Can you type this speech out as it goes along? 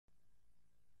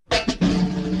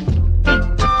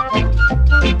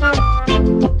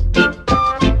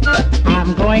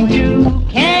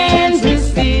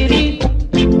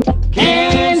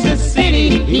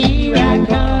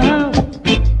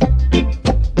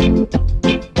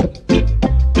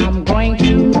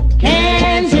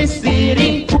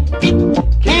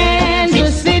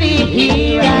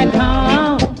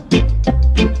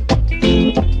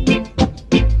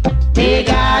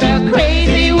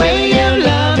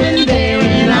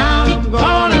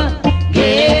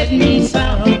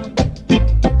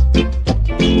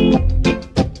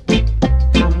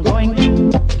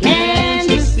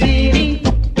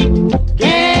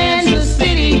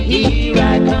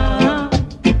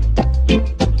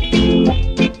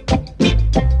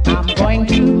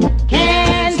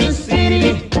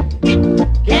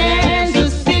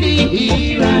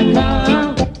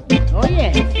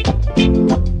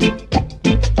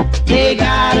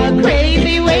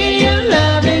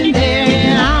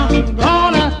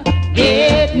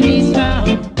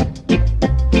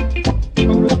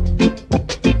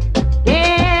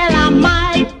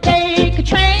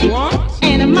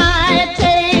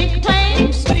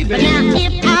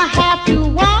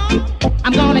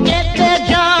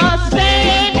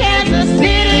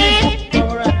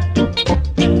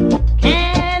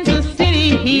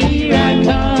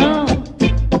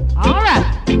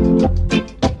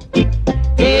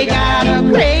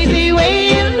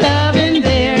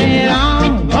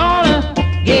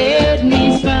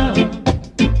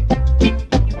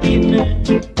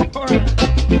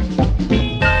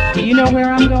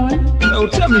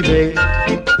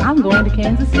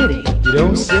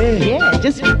say? Yeah,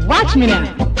 just watch me now.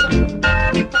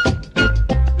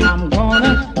 I'm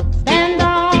gonna stand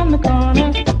on the corner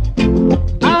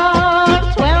of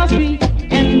 12th Street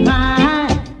and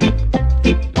Vine.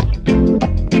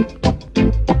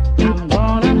 I'm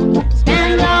gonna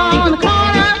stand on the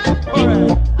corner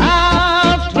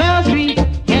of 12th Street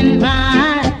and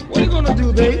Vine. What are you gonna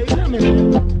do, babe? Tell me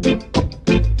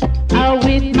now.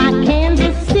 With my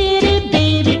Kansas City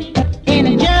baby in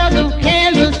a jug of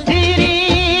Kansas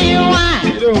City wine.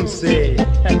 You don't say.